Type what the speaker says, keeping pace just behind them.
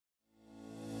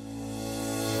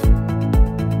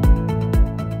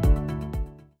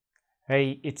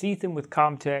Hey, it's Ethan with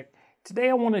ComTech. Today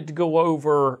I wanted to go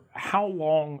over how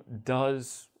long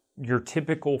does your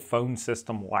typical phone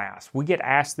system last? We get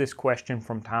asked this question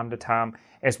from time to time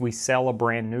as we sell a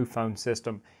brand new phone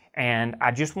system, and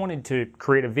I just wanted to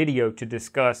create a video to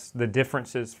discuss the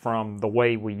differences from the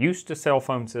way we used to sell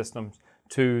phone systems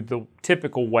to the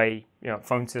typical way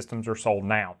phone systems are sold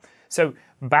now. So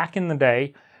back in the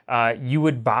day, you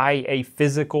would buy a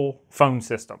physical phone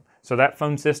system. So that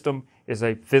phone system is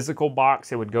a physical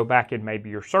box. It would go back in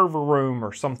maybe your server room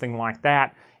or something like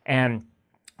that. And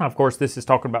of course, this is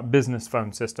talking about business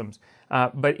phone systems.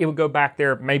 But it would go back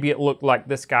there. Maybe it looked like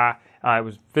this guy. It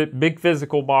was a big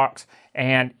physical box.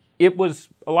 And it was,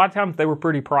 a lot of times they were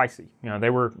pretty pricey.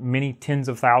 They were many tens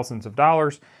of thousands of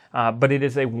dollars. But it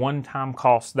is a one-time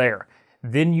cost there.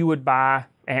 Then you would buy,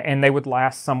 and they would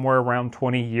last somewhere around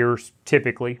 20 years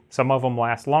typically. Some of them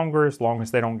last longer as long as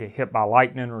they don't get hit by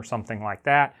lightning or something like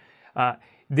that.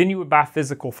 Then you would buy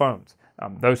physical phones.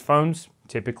 Those phones,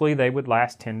 typically they would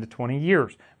last 10 to 20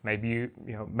 years. Maybe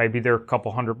maybe they're a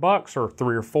couple $100 or $300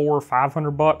 or $400 or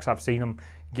 $500. I've seen them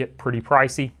get pretty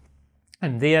pricey.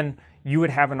 And then you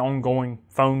would have an ongoing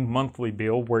phone monthly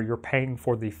bill where you're paying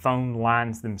for the phone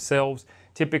lines themselves.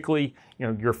 Typically,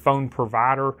 your phone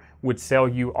provider would sell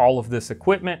you all of this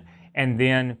equipment, and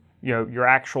then your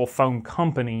actual phone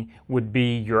company would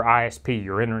be your ISP,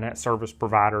 your internet service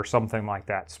provider, something like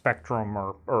that, Spectrum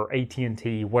or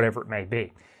AT&T, whatever it may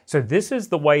be. So this is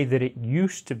the way that it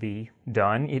used to be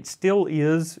done. It still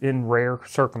is in rare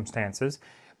circumstances,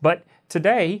 but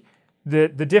today the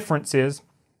difference is,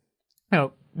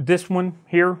 this one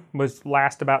here was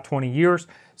last about 20 years.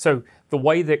 So the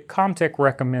way that ComTech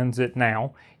recommends it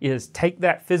now is take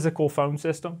that physical phone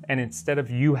system, and instead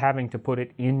of you having to put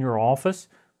it in your office,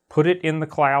 put it in the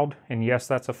cloud. And yes,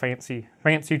 that's a fancy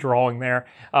drawing there,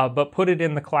 but put it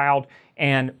in the cloud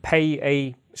and pay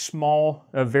a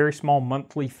very small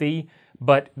monthly fee,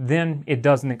 but then it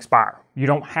doesn't expire. You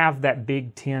don't have that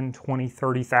big 10, 20,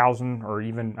 30,000, or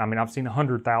even, I've seen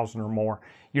 100,000 or more.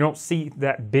 You don't see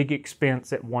that big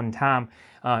expense at one time.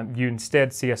 You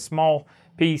instead see a small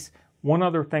piece. One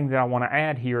other thing that I want to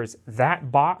add here is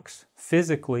that box,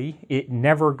 physically, it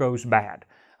never goes bad.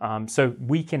 So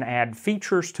we can add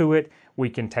features to it. We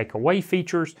can take away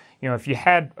features. If you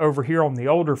had over here on the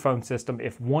older phone system,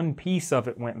 if one piece of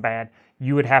it went bad,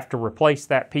 you would have to replace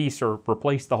that piece or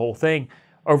replace the whole thing.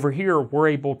 Over here, we're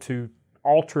able to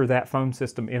alter that phone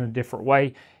system in a different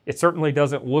way. It certainly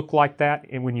doesn't look like that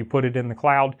when you put it in the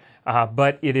cloud,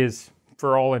 but it is,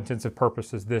 for all intents and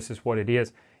purposes, this is what it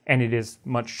is, and it is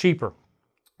much cheaper.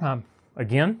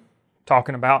 Again,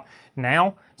 talking about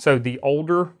now, so the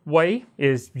older way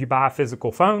is you buy a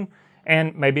physical phone,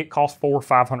 and maybe it costs $400 or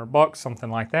 $500, something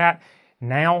like that.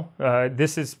 Now,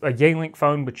 this is a Yealink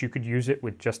phone, but you could use it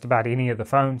with just about any of the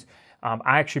phones.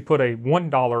 I actually put a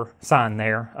 $1 sign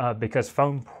there because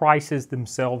phone prices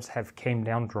themselves have came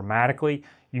down dramatically.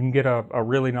 You can get a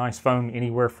really nice phone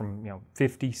anywhere from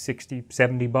 50, 60,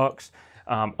 70 bucks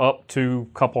up to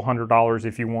a couple $100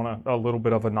 if you want a little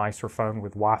bit of a nicer phone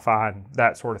with Wi-Fi and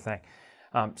that sort of thing.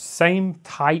 Same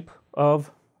type of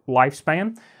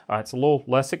lifespan. It's a little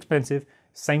less expensive.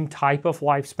 Same type of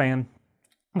lifespan.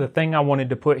 The thing I wanted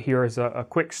to put here is a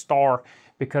quick star,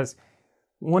 because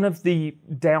one of the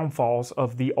downfalls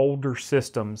of the older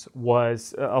systems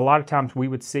was a lot of times we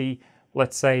would see,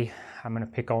 let's say, I'm going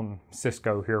to pick on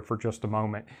Cisco here for just a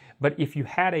moment, but if you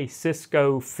had a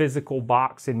Cisco physical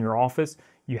box in your office,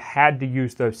 you had to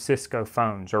use those Cisco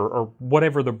phones or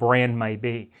whatever the brand may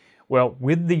be. Well,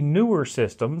 with the newer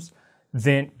systems,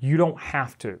 then you don't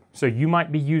have to. So you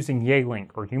might be using Yealink,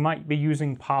 or you might be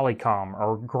using Polycom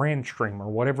or Grandstream or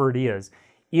whatever it is.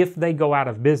 If they go out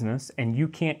of business and you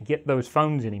can't get those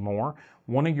phones anymore,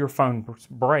 one of your phones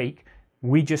break,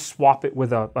 we just swap it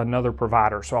with another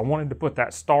provider. So I wanted to put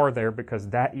that star there because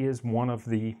that is one of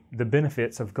the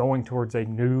benefits of going towards a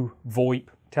new VoIP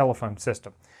telephone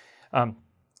system.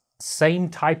 Same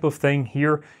type of thing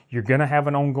here. You're going to have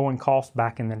an ongoing cost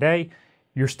back in the day.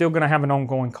 You're still going to have an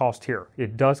ongoing cost here.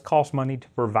 It does cost money to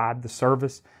provide the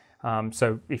service.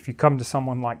 So if you come to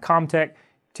someone like ComTech,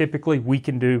 typically we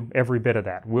can do every bit of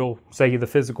that. We'll sell you the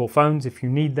physical phones if you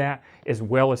need that, as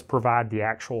well as provide the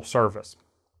actual service.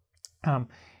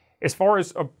 As far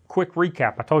as a quick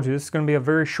recap, I told you this is going to be a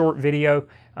very short video.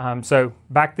 So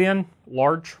back then,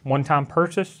 large one-time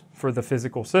purchase for the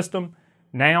physical system.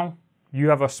 Now you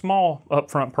have a small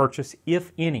upfront purchase,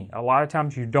 if any. A lot of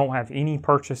times you don't have any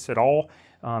purchase at all.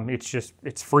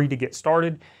 It's free to get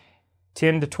started.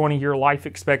 10 to 20 year life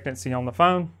expectancy on the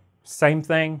phone. Same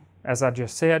thing as I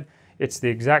just said. It's the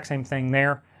exact same thing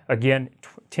there. Again,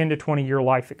 10 to 20 year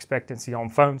life expectancy on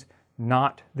phones.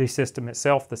 not the system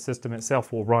itself. The system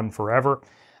itself will run forever.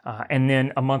 And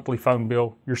then a monthly phone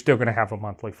bill, you're still going to have a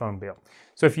monthly phone bill.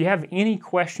 So if you have any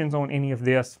questions on any of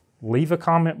this, leave a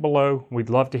comment below. We'd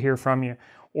love to hear from you.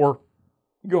 Or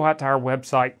go out to our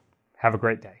website. Have a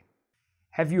great day.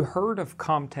 Have you heard of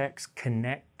ComTech's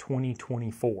Connect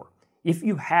 2024? If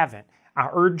you haven't, I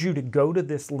urge you to go to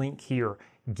this link here,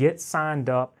 get signed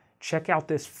up, check out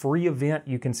this free event.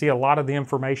 You can see a lot of the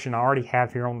information I already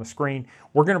have here on the screen.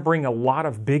 We're going to bring a lot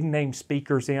of big name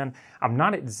speakers in. I'm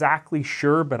not exactly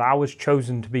sure, but I was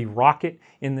chosen to be Rocket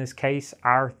in this case.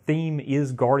 Our theme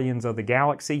is Guardians of the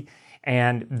Galaxy,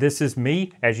 and this is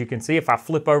me. As you can see, if I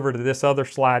flip over to this other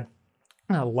slide,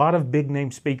 a lot of big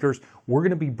name speakers. We're going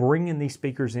to be bringing these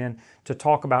speakers in to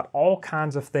talk about all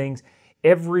kinds of things.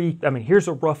 Here's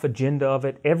a rough agenda of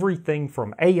it. Everything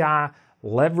from AI,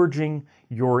 leveraging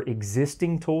your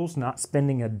existing tools, not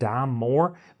spending a dime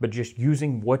more, but just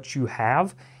using what you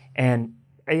have, and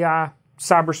AI,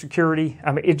 cybersecurity.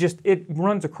 It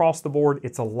runs across the board.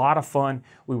 It's a lot of fun.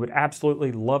 We would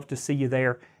absolutely love to see you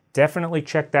there. Definitely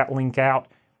check that link out.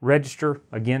 Register.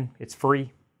 Again, it's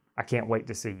free. I can't wait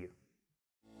to see you.